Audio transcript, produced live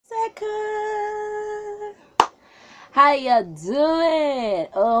How you doing?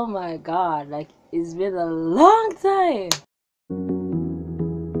 Oh my god, like it's been a long time.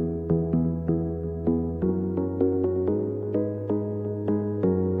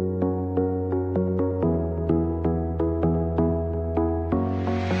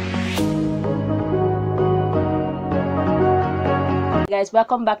 Guys,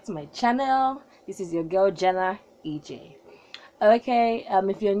 welcome back to my channel. This is your girl Jhenna'S. Okay,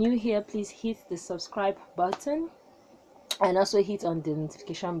 if you're new here, please hit the subscribe button and also hit on the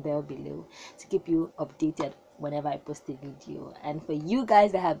notification bell below to keep you updated whenever I post a video. And for you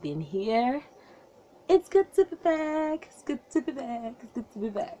guys that have been here, it's good to be back. It's good to be back. It's good to be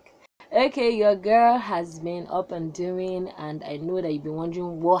back. Okay, your girl has been up and doing, and I know that you've been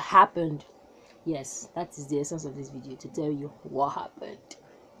wondering what happened. Yes, that is the essence of this video, to tell you what happened.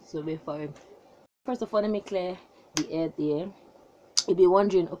 So wait for it. First of all, let me clear the air there. You'll be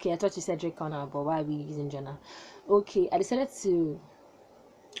wondering, okay, I thought you said Drake Connor, but why are we using Jhenna'S? Okay, I decided to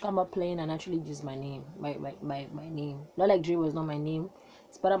come up playing and actually use my name, my name. Not like Dre was not my name,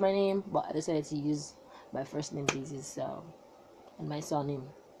 it's part of my name, but I decided to use my first name basis and my surname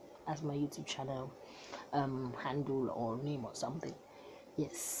as my YouTube channel handle or name or something.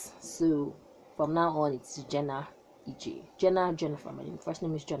 Yes, so from now on it's Jhenna'S Ajayi. Jennifer, my first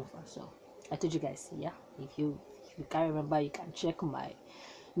name is Jennifer. So I told you guys, yeah, if you can't remember, you can check my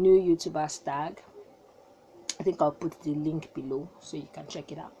new YouTuber tag. I think I'll put the link below so you can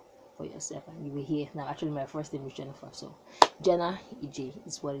check it out for yourself and you will hear. Now actually my first name is Jennifer, so Jhenna'S Ajayi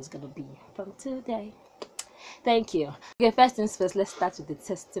is what it's gonna be from today. Thank you. Okay, first things first, let's start with the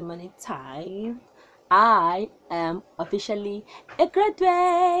testimony time. I am officially a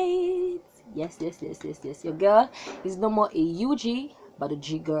graduate. Yes. Your girl is no more a UG but a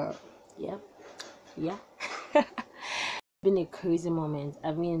G girl. Yeah. Been a crazy moment.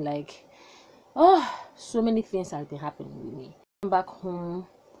 I mean, like, so many things have been happening with me. I'm back home,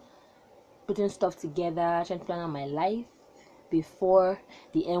 putting stuff together, trying to plan out my life before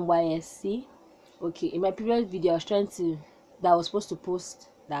the NYSC. Okay, in my previous video, I was supposed to post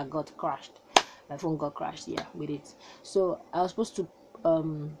that got crashed. My phone got crashed, yeah, with it. So I was supposed to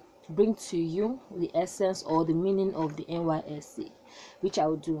bring to you the essence or the meaning of the NYSC, which I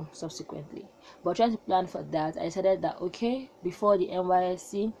will do subsequently. But trying to plan for that, I decided that okay, before the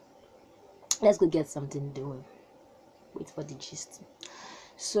NYSC, let's go get something doing. Wait for the gist.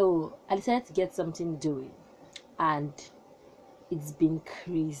 So I decided to get something doing, and it's been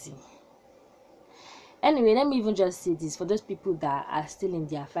crazy. Anyway, let me even just say this for those people that are still in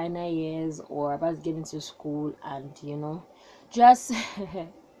their final years or about to get into school, and just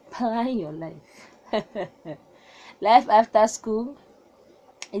plan your life. Life after school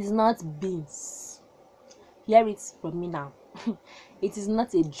is not beans. Hear it from me now. It is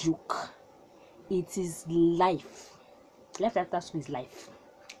not a joke. It is life. Life after school is life.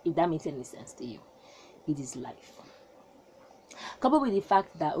 If that makes any sense to you, it is life. Coupled with the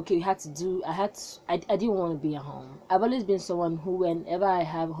fact that okay, I didn't want to be at home. I've always been someone who, whenever I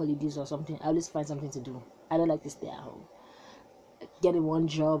have holidays or something, I always find something to do. I don't like to stay at home, getting one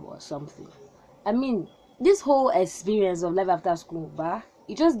job or something. I mean, this whole experience of life after school,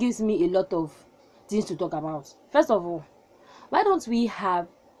 it just gives me a lot of things to talk about. First of all, why don't we have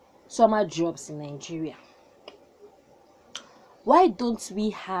summer jobs in Nigeria? Why don't we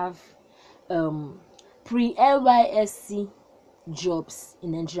have pre-NYSC jobs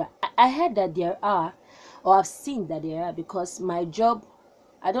in Nigeria? I heard that there are, or I've seen that there are, because my job,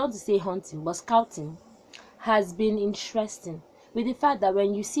 I don't want to say hunting, but scouting has been interesting, with the fact that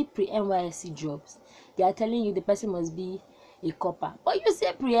when you see pre-NYSC jobs, they are telling you the person must be a copper. But you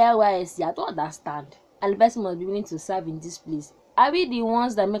say pre-NYSC, I don't understand. And the person must be willing to serve in this place. Are we the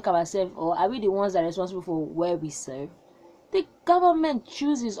ones that make ourselves, or are we the ones that are responsible for where we serve? The government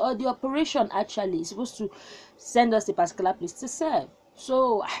chooses, or the operation actually is supposed to send us a particular place to serve.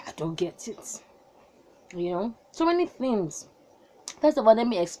 So I don't get it. So many things. First of all, let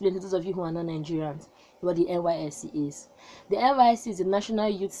me explain to those of you who are not Nigerians what the NYSC is. The NYSC is the National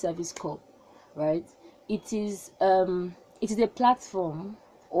Youth Service Corps, right? It is a platform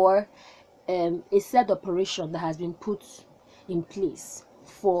or a set operation that has been put in place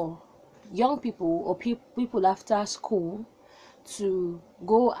for young people or people after school to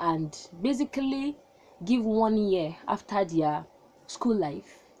go and basically give 1 year after their school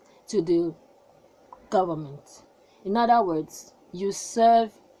life to the government. In other words, you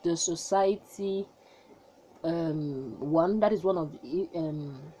serve the society. That is one of the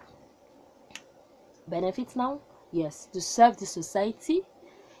benefits now. Yes, to serve the society.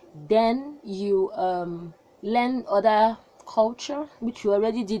 Then you learn other culture, which you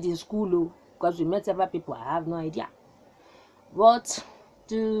already did in school, because we met several people. I have no idea. But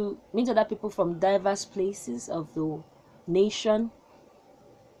to meet other people from diverse places of the nation,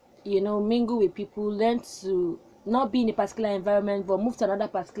 mingle with people, learn to not be in a particular environment but move to another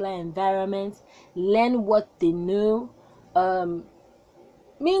particular environment, learn what they know,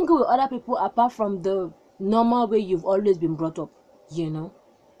 mingle with other people apart from the normal way you've always been brought up.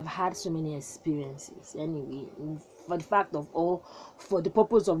 I've had so many experiences anyway, for the fact of all, for the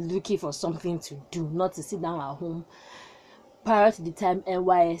purpose of looking for something to do, not to sit down at home prior to the time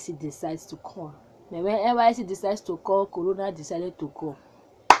NYSC decides to call. And when NYSC decides to call, Corona decided to call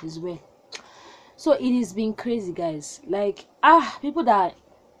as well. So it has been crazy, guys. Like, people that are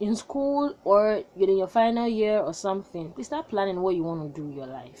in school or you're in your final year or something, please start planning what you want to do with your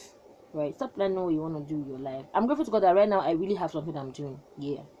life. Right? Start planning what you want to do with your life. I'm grateful to God that right now I really have something I'm doing.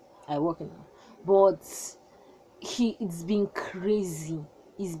 Yeah, I work now. But it's been crazy.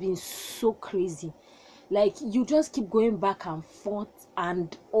 It's been so crazy. Like, you just keep going back and forth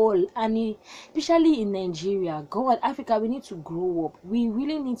and all, and especially in Nigeria. God, Africa, we need to grow up. We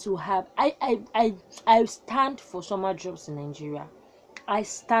really need to have. I stand for summer jobs in Nigeria. I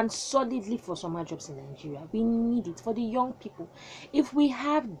stand solidly for summer jobs in Nigeria. We need it for the young people. If we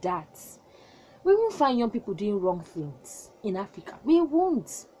have that, we won't find young people doing wrong things in Africa. We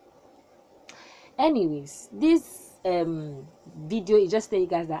won't. Anyways, this video is just telling you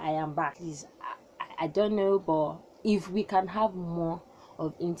guys that I am back. Please, I don't know, but if we can have more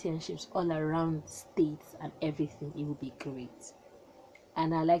of internships all around states and everything, it would be great.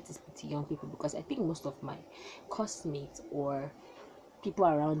 And I like to speak to young people because I think most of my classmates or people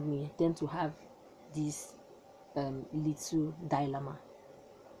around me tend to have this little dilemma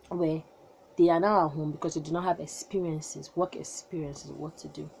where they are now at home because they do not have work experiences, what to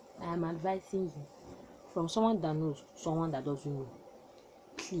do. I am advising you, from someone that knows, someone that doesn't know,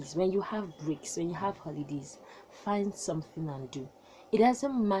 please, when you have breaks, when you have holidays, find something and do. It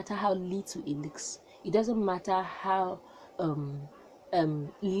doesn't matter how little it looks. It doesn't matter how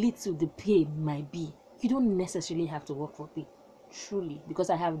little the pay might be. You don't necessarily have to work for pay, truly, because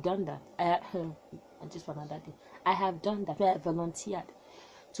I have done that. Just for another day, I have done that. I volunteered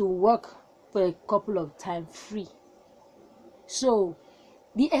to work for a couple of times free. So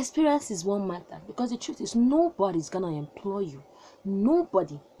the experience is one matter, because the truth is nobody's gonna employ you.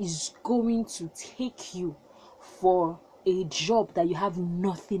 Nobody is going to take you for a job that you have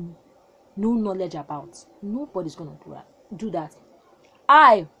no knowledge about. Nobody's gonna do that.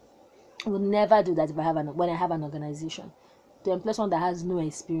 I will never do that when I have an organization to employ someone that has no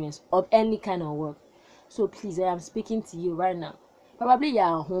experience of any kind of work. So please, I am speaking to you right now. Probably you're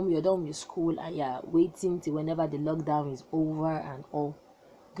at home, you're done with school, and you're waiting till whenever the lockdown is over and all.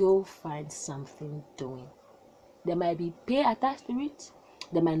 Go find something doing. There might be pay attached to it,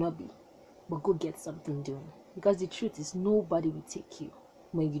 there might not be, but go get something doing, because the truth is nobody will take you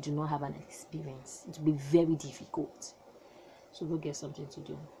when you do not have an experience. It will be very difficult. So go get something to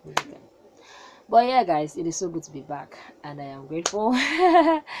do. But yeah, guys, it is so good to be back, and I am grateful.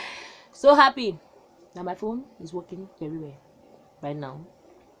 So happy that my phone is working very well right now,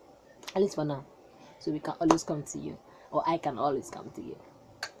 at least for now, so we can always come to you, or I can always come to you.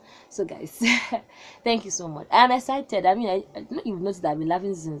 So guys, thank you so much. I'm excited. I mean, I know you've noticed that I've been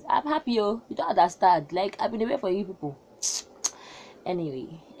laughing since. I'm happy. You don't understand. Like, I've been away for you people.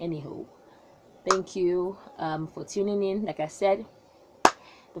 Anyhow, thank you for tuning in. Like I said,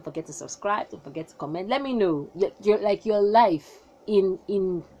 don't forget to subscribe, don't forget to comment. Let me know your life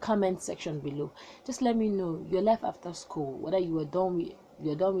in comment section below. Just let me know your life after school, whether you're done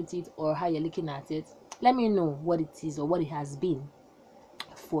with it or how you're looking at it. Let me know what it is or what it has been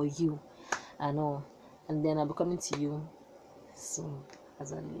for you and all, and then I'll be coming to you soon,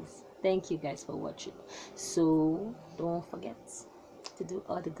 as always. Thank you guys for watching. So don't forget to do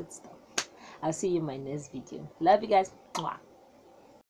all the good stuff. I'll see you in my next video. Love you guys. Mwah.